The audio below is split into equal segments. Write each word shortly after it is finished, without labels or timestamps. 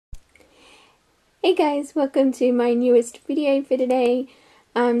Hey guys, welcome to my newest video for today.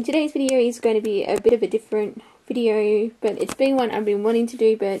 Today's video is going to be a bit of a different video, but it's been one I've been wanting to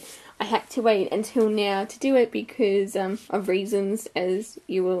do, but I had to wait until now to do it because of reasons, as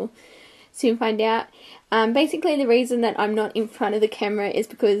you will soon find out. Basically the reason that I'm not in front of the camera is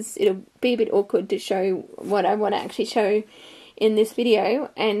because it'll be a bit awkward to show what I want to actually show in this video,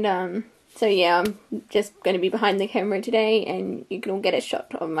 and so yeah, I'm just going to be behind the camera today, and you can all get a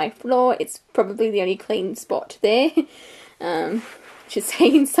shot of my floor. It's probably the only clean spot there, which is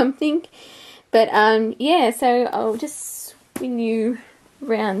saying something. But yeah, so I'll just swing you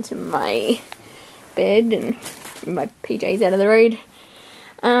around to my bed and my PJs out of the road.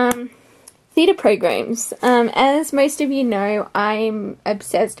 Theatre programs. As most of you know, I'm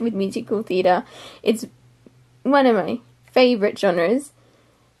obsessed with musical theatre. It's one of my favourite genres.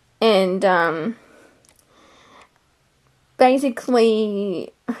 And,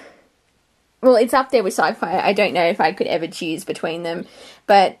 basically, well, it's up there with sci-fi. I don't know if I could ever choose between them,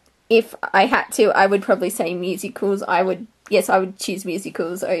 but if I had to, I would probably say musicals. I would choose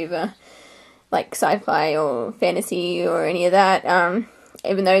musicals over, like, sci-fi or fantasy or any of that,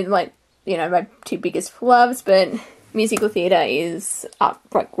 even though, like, you know, my two biggest loves, but musical theatre is up,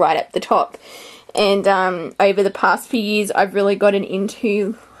 like, right at the top. And, over the past few years, I've really gotten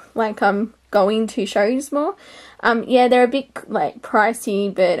into, like, going to shows more. Yeah, they're a bit, like,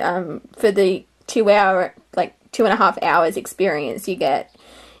 pricey, but, for the 2.5 hours experience you get,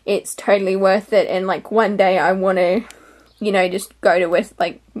 it's totally worth it. And, like, one day I want to, you know, just go to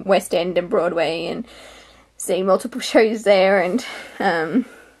West End and Broadway and see multiple shows there. And,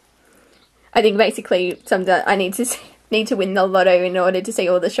 I think basically sometimes I need to win the lotto in order to see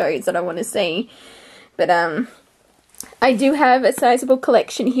all the shows that I want to see. But, I do have a sizable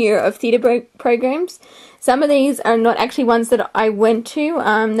collection here of theatre programs. Some of these are not actually ones that I went to,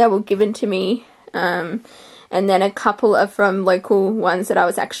 they were given to me, and then a couple are from local ones that I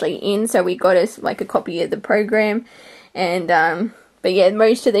was actually in, so we got a copy of the program, and, but yeah,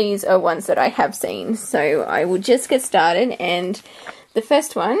 most of these are ones that I have seen, so I will just get started. And the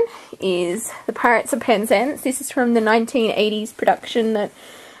first one is The Pirates of Penzance. This is from the 1980s production that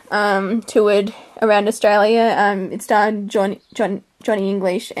toured around Australia. It starred Johnny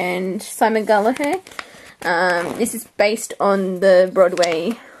English and Simon Gallagher. This is based on the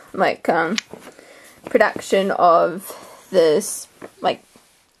Broadway, production of this,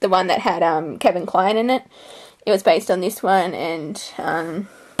 the one that had, Kevin Kline in it. It was based on this one, and,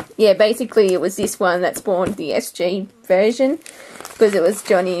 yeah, basically it was this one that spawned the SG version, because it was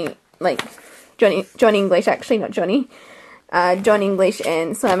John English, actually, not Johnny. John English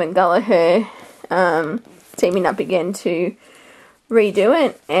and Simon Gallagher teaming up again to redo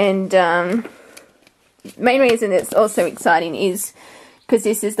it. And main reason it's also exciting is because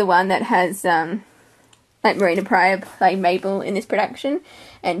this is the one that has Marina Pryor play Mabel in this production,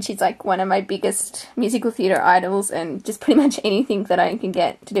 and she's like one of my biggest musical theatre idols, and just pretty much anything that I can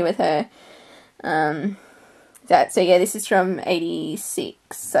get to do with her. So yeah, this is from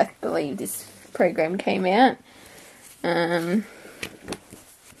 86, I believe this program came out. Because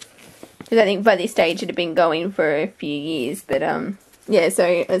I think by this stage it had been going for a few years, but yeah, so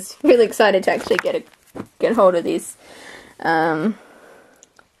I was really excited to actually get hold of this. So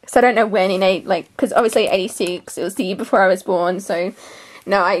I don't know when because obviously 86, it was the year before I was born, so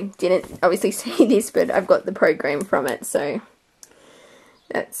no, I didn't obviously see this, but I've got the program from it, so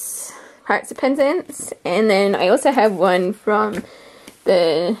that's Pirates of Penzance. And then I also have one from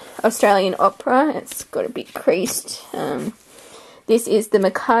the Australian Opera. It's got a bit creased. This is the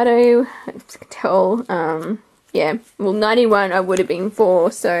Mikado. I can tell. Yeah, well, 91 I would have been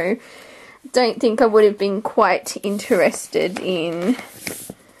 4, so I don't think I would have been quite interested in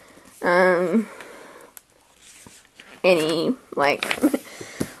any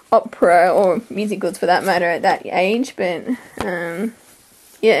opera or musicals for that matter at that age. But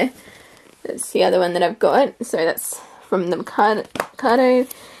yeah, that's the other one that I've got. So that's from the Mikado.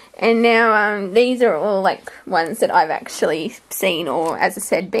 And now these are all ones that I've actually seen or, as I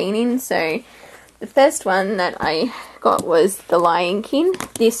said, been in. So the first one that I got was The Lion King.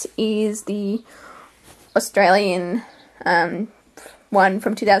 This is the Australian one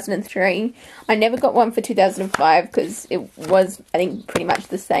from 2003. I never got one for 2005 because it was, I think, pretty much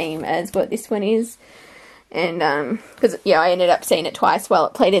the same as what this one is. And, because, yeah, I ended up seeing it twice while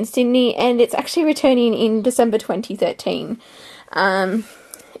it played in Sydney, and it's actually returning in December 2013.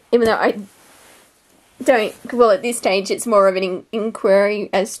 Even though I don't, well, at this stage, it's more of an inquiry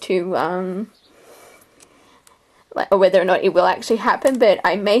as to, or whether or not it will actually happen, but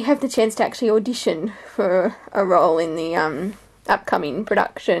I may have the chance to actually audition for a role in the, upcoming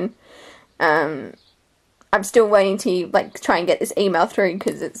production. I'm still waiting to like try and get this email through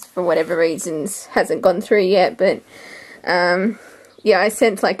because it's for whatever reasons hasn't gone through yet. But yeah, I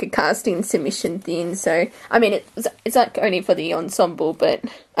sent like a casting submission thing. So I mean, it's like only for the ensemble, but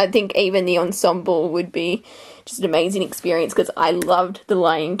I think even the ensemble would be just an amazing experience because I loved The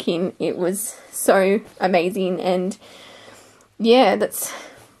Lion King. It was so amazing, and yeah, that's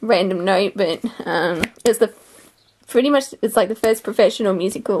random note, but it's it's like the first professional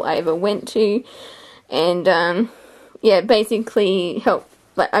musical I ever went to. And, yeah, basically helped,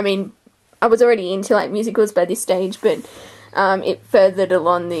 like, I mean, I was already into, like, musicals by this stage, but, it furthered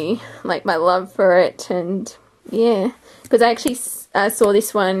along my love for it, and, yeah, because I actually, saw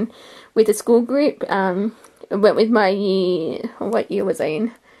this one with a school group, I went with my what year was I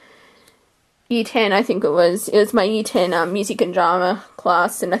in? Year 10, I think it was my Year 10, music and drama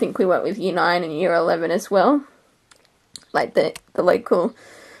class, and I think we went with Year 9 and Year 11 as well, like, the local,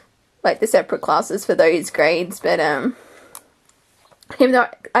 like the separate classes for those grades. But even though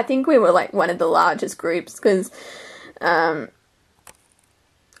I think we were like one of the largest groups, because yeah,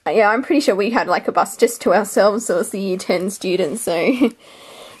 I'm pretty sure we had like a bus just to ourselves, so it was the Year 10 students. So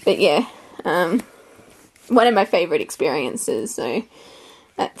but yeah, one of my favorite experiences. So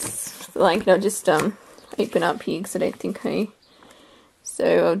that's like, I'll just open up here because I don't think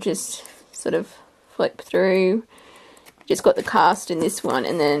so I'll just sort of flip through. Just got the cast in this one,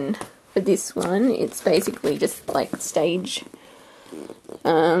 and then for this one it's basically just like stage,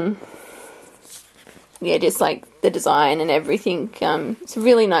 yeah, just like the design and everything. It's a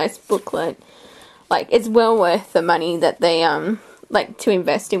really nice booklet. Like, it's well worth the money that they like to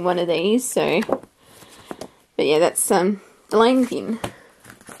invest in one of these. So but yeah, that's The Lion King.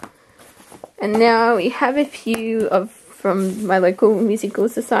 And now we have a few from my local musical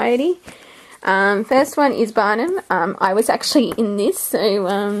society. First one is Barnum. I was actually in this,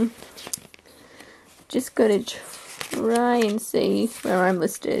 so just gotta try and see where I'm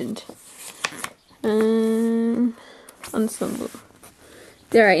listed. Ensemble.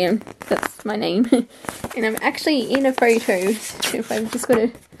 There I am. That's my name. And I'm actually in a photo. So if I've just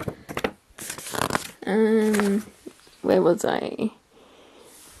gotta where was I?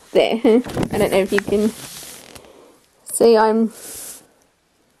 There. I don't know if you can see I'm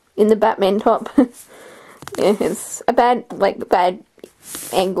in the Batman top. Yeah, it's a bad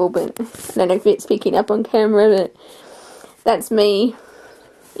angle, but I don't know if it's picking up on camera, but that's me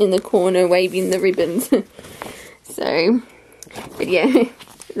in the corner waving the ribbons. So, but yeah,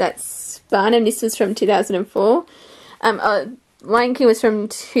 that's Barnum. This was from 2004. Lion King was from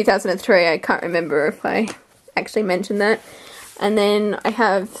 2003. I can't remember if I actually mentioned that. And then I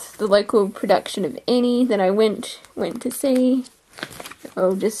have the local production of Annie that I went to see.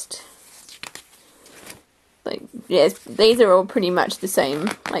 I'll just, like, yes, these are all pretty much the same,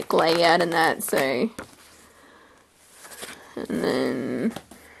 like, layout and that, so, and then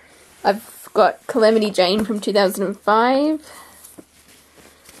I've got Calamity Jane from 2005,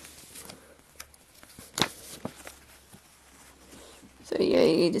 so yeah,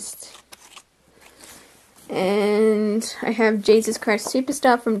 you just, and I have Jesus Christ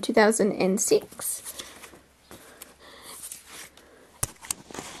Superstar from 2006.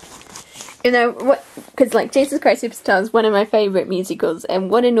 You know what? Because like Jesus Christ Superstar is one of my favourite musicals,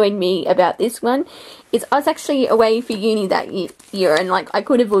 and what annoyed me about this one is I was actually away for uni that year, and like I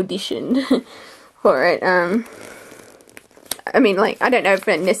could have auditioned for it. I mean, like, I don't know if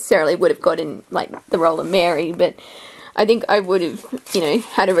I necessarily would have gotten like the role of Mary, but I think I would have, you know,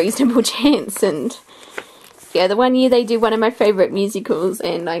 had a reasonable chance. And yeah, the one year they did one of my favourite musicals,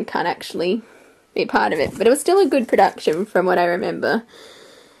 and I can't actually be part of it, but it was still a good production from what I remember.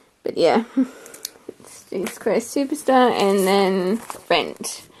 But yeah, it's Jesus Christ Superstar, and then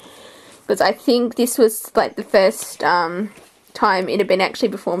Rent. Because I think this was like the first time it had been actually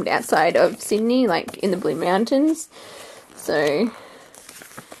performed outside of Sydney, like in the Blue Mountains. So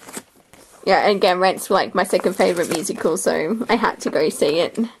yeah, and again, Rent's like my second favourite musical, so I had to go see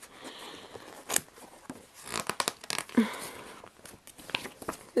it.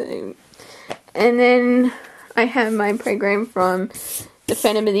 So, and then I have my program from the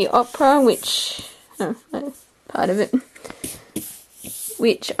Phantom of the Opera, which, that's part of it,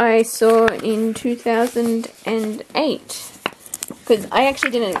 which I saw in 2008, because I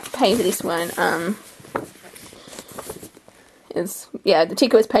actually didn't pay for this one. Yeah, the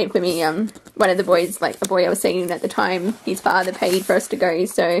ticket was paid for me. One of the boys, like a boy I was seeing at the time, his father paid for us to go,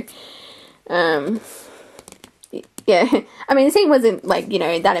 so, yeah, I mean, the scene wasn't, like, you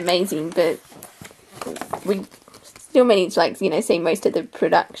know, that amazing, but we still managed, like, you know, see most of the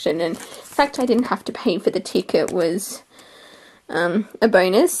production, and the fact I didn't have to pay for the ticket was a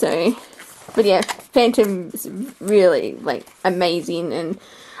bonus. So But yeah, Phantom's really, like, amazing, and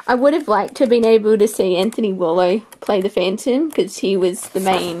I would have liked to have been able to see Anthony Warlow play the Phantom, because he was the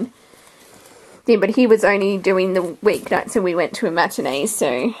main thing, but he was only doing the weeknights and we went to a matinee,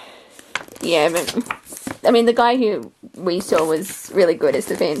 so yeah, but I mean, the guy who we saw was really good as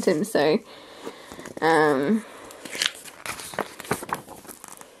the Phantom, so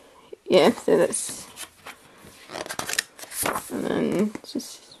yeah, so that's, and then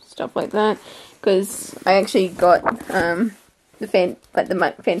just stuff like that, because I actually got the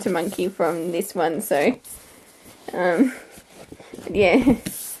Phantom Monkey from this one, so yeah.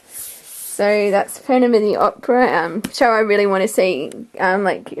 So that's Phantom of the Opera, show I really want to see,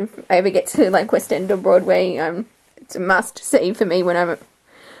 like, if I ever get to, like, West End or Broadway, it's a must-see for me whenever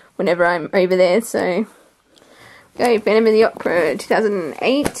I'm over there, so, go, Phantom of the Opera,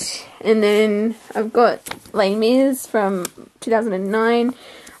 2008, and then I've got Les Mis from 2009,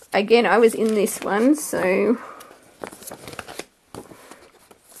 again, I was in this one, so,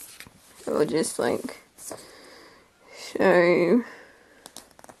 I'll just, like, show...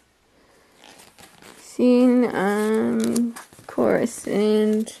 chorus,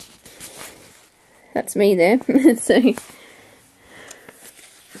 and that's me there. So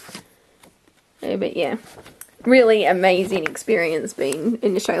yeah, but yeah, really amazing experience being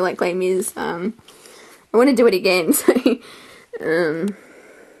in a show like Les Mis. I want to do it again. So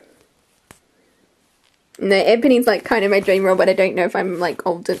no, Ebony's like kind of my dream role, but I don't know if I'm like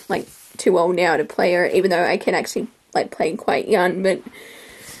older, like too old now to play her, even though I can actually like play quite young, but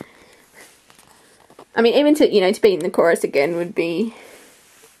I mean, even to, you know, to be in the chorus again would be,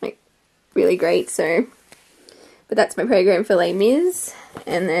 like, really great, so, but that's my program for Les Mis,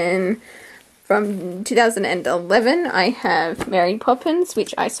 and then from 2011, I have Mary Poppins,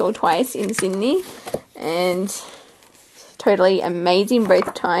 which I saw twice in Sydney, and totally amazing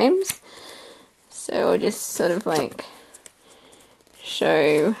both times, so I'll just sort of, like,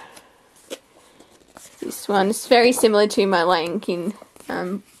 show this one. It's very similar to my Lion King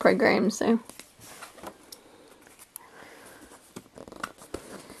program, so...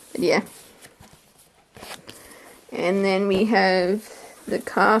 yeah, and then we have the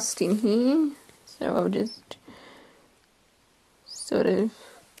cast in here, so I'll just sort of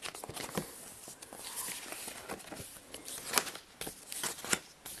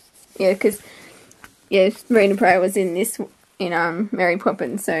yeah, because yeah, Marina Pryor was in this, in Mary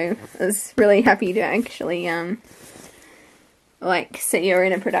Poppins, so I was really happy to actually like see her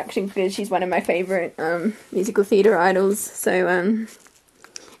in a production, because she's one of my favourite musical theatre idols, so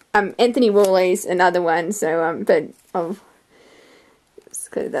Anthony Warlow's another one, so, but,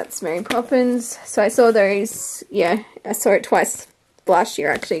 that's Mary Poppins, so I saw those, yeah, I saw it twice last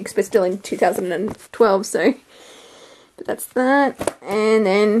year, actually, because we're still in 2012, so, but that's that, and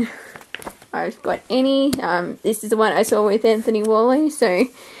then I've got Annie, this is the one I saw with Anthony Warlow, so,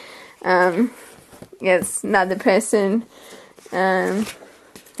 yes, another person, who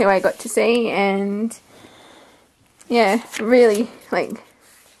I got to see, and, yeah, really, like,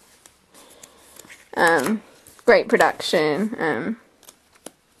 great production,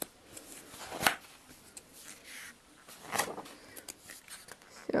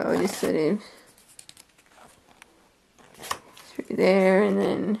 so I'll just sort of through there, and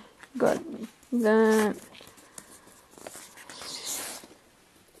then got that,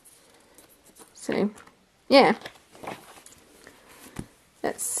 so yeah,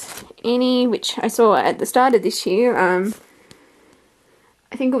 that's Annie, which I saw at the start of this year,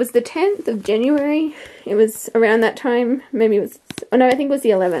 I think it was the 10th of January, it was around that time, maybe it was, oh no, I think it was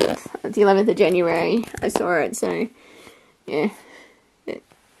the 11th, the 11th of January I saw it, so, yeah,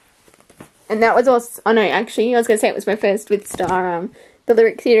 and that was also, oh no, actually, I was going to say it was my first with Star, the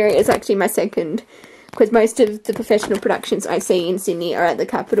Lyric Theatre is actually my second, because most of the professional productions I see in Sydney are at the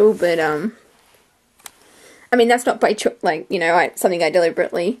Capitol, but, I mean, that's not by, like, you know, something I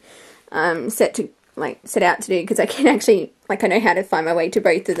deliberately, set out to do, because I can actually, like, I know how to find my way to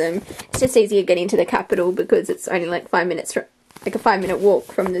both of them. It's just easier getting to the Capitol because it's only like 5 minutes, like a 5-minute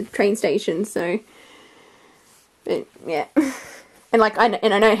walk from the train station, so, but, yeah, and like, I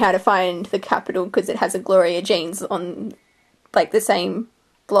know how to find the Capitol because it has a Gloria Jean's on, like, the same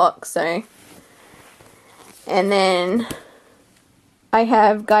block, so, and then I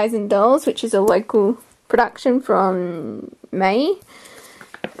have Guys and Dolls, which is a local production from May,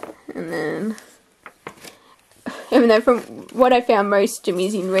 and then, even though from what I found most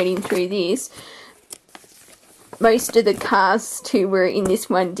amusing reading through this, most of the cast who were in this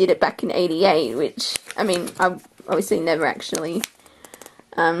one did it back in '88, which, I mean, I obviously never actually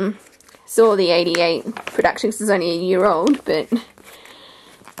saw the '88 production because it's only a year old, but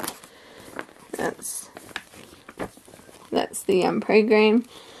that's the program.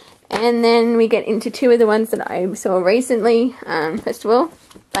 And then we get into two of the ones that I saw recently. First of all,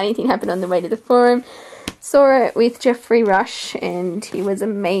 funny thing happened on the way to the forum. Saw it with Jeffrey Rush, and he was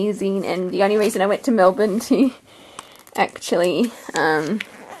amazing. And the only reason I went to Melbourne to actually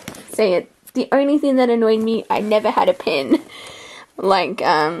see it, the only thing that annoyed me, I never had a pen. Like,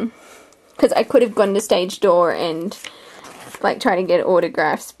 because I could have gone to stage door and like try to get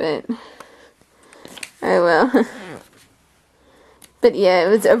autographs, but oh well. But yeah, it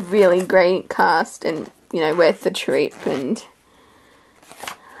was a really great cast, and you know, worth the trip. And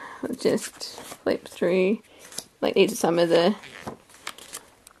I'll just flip through, like, these are some of the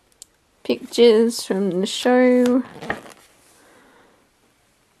pictures from the show.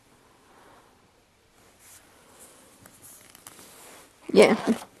 Yeah.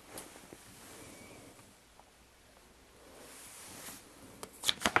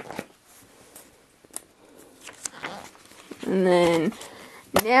 And then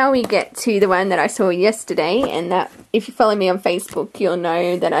now we get to the one that I saw yesterday, and that, if you follow me on Facebook, you'll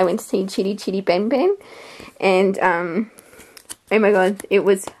know that I went to see Chitty Chitty Bang Bang, and oh my god, it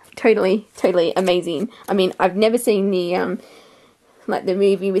was totally amazing. I mean, I've never seen the like the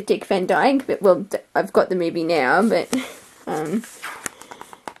movie with Dick Van Dyke, but well, I've got the movie now, but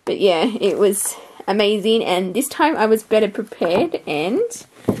yeah, it was amazing, and this time I was better prepared, and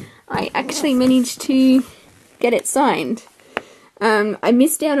I actually managed to get it signed. I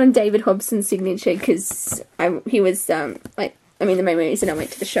missed out on David Hobson's signature because he was, like, I mean, the main reason I went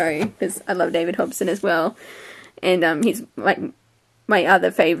to the show, because I love David Hobson as well, and he's, like, my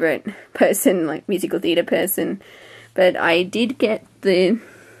other favourite person, like, musical theatre person, but I did get I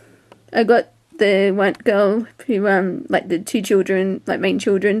got the one girl who, like, the two children, like, main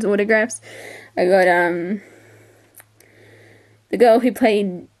children's autographs. I got, the girl who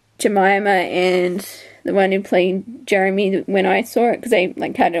played Jemima and the one who played Jeremy when I saw it, because they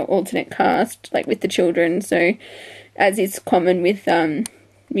like had an alternate cast, like, with the children, so as is common with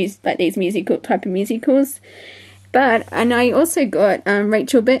like these musical type of musicals. And I also got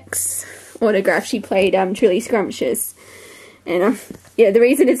Rachel Beck's autograph. She played Truly Scrumptious, and yeah, the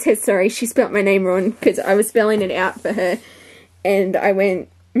reason it says sorry, she spelt my name wrong because I was spelling it out for her, and I went,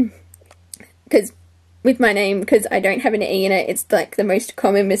 because with my name, because I don't have an E in it, it's like the most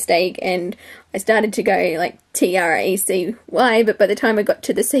common mistake, and I started to go like T-R-E-C-Y, but by the time I got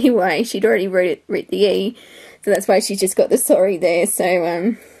to the C-Y, she'd already wrote the E, so that's why she's just got the sorry there.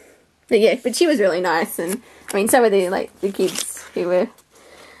 So but yeah, but she was really nice, and I mean, some of the, like, the kids who were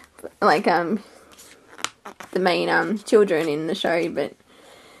like the main children in the show, but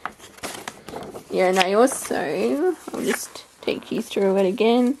yeah. And I also, I'll just take you through it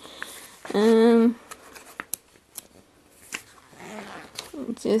again.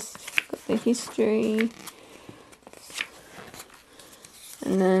 Just got the history,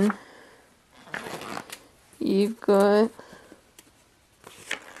 and then you've got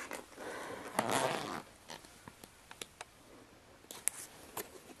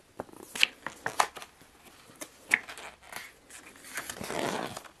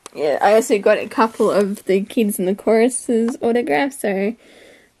yeah, I also got a couple of the kids in the choruses autographs, so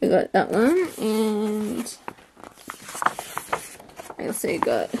we got that one, and I also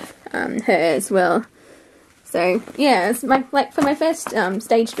got her as well. So yeah, it's for my first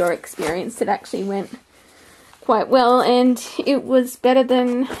stage door experience, it actually went quite well, and it was better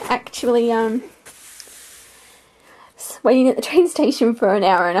than actually waiting at the train station for an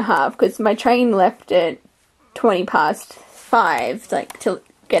hour and a half, because my train left at 5:20, like, to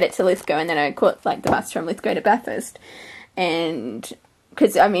get it to Lithgow, and then I caught, like, the bus from Lithgow to Bathurst. And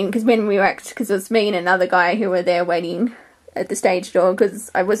because when we were because it was me and another guy who were there waiting at the stage door, because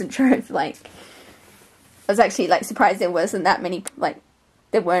I wasn't sure if, like, I was actually, like, surprised there wasn't that many, like,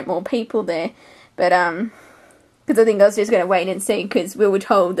 there weren't more people there, but because I think I was just going to wait and see, because we were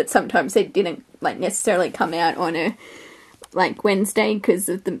told that sometimes they didn't, like, necessarily come out on a, like, Wednesday because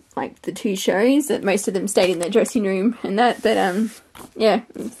of the, like, the two shows, that most of them stayed in their dressing room and that, but yeah,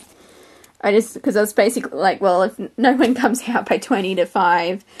 I just, because I was basically like, well, if no one comes out by 20 to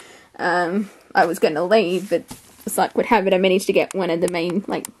 5, I was going to leave, but it's like, would have it, I managed to get one of the main,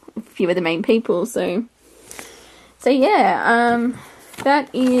 like, a few of the main people, so yeah,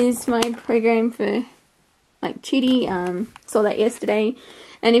 that is my program for, like, Chitty. Saw that yesterday,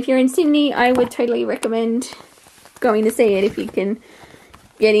 and if you're in Sydney, I would totally recommend going to see it if you can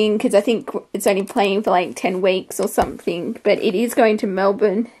get in, because I think it's only playing for like 10 weeks or something, but it is going to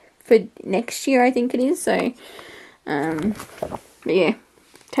Melbourne for next year, I think it is, so but yeah,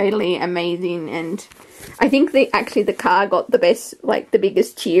 totally amazing. And I think actually the car got the best, like, the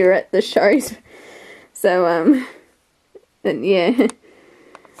biggest cheer at the shows, So, but yeah.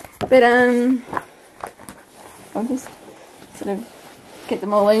 But, I'll just sort of get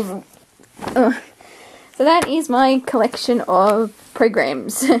them all over. Oh. So that is my collection of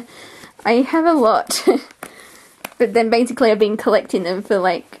programs. I have a lot. But then basically I've been collecting them for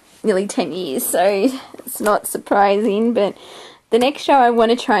like nearly 10 years, so it's not surprising. But the next show I want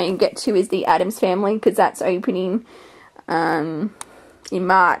to try and get to is the Addams Family, because that's opening in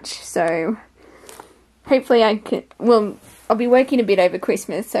March. So hopefully I can, well, I'll be working a bit over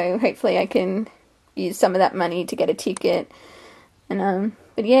Christmas, so hopefully I can use some of that money to get a ticket. And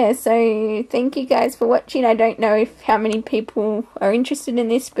but yeah, so thank you guys for watching. I don't know how many people are interested in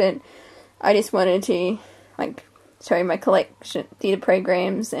this, but I just wanted to like show my collection theatre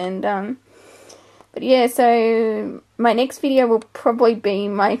programs. And but yeah, so my next video will probably be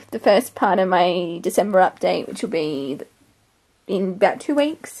the first part of my December update, which will be in about 2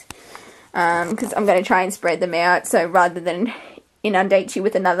 weeks, because I'm going to try and spread them out, so rather than inundate you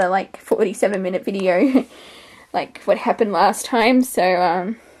with another like 47-minute video like what happened last time.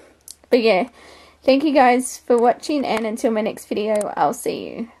 So but yeah, thank you guys for watching, and until my next video, I'll see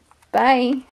you. Bye.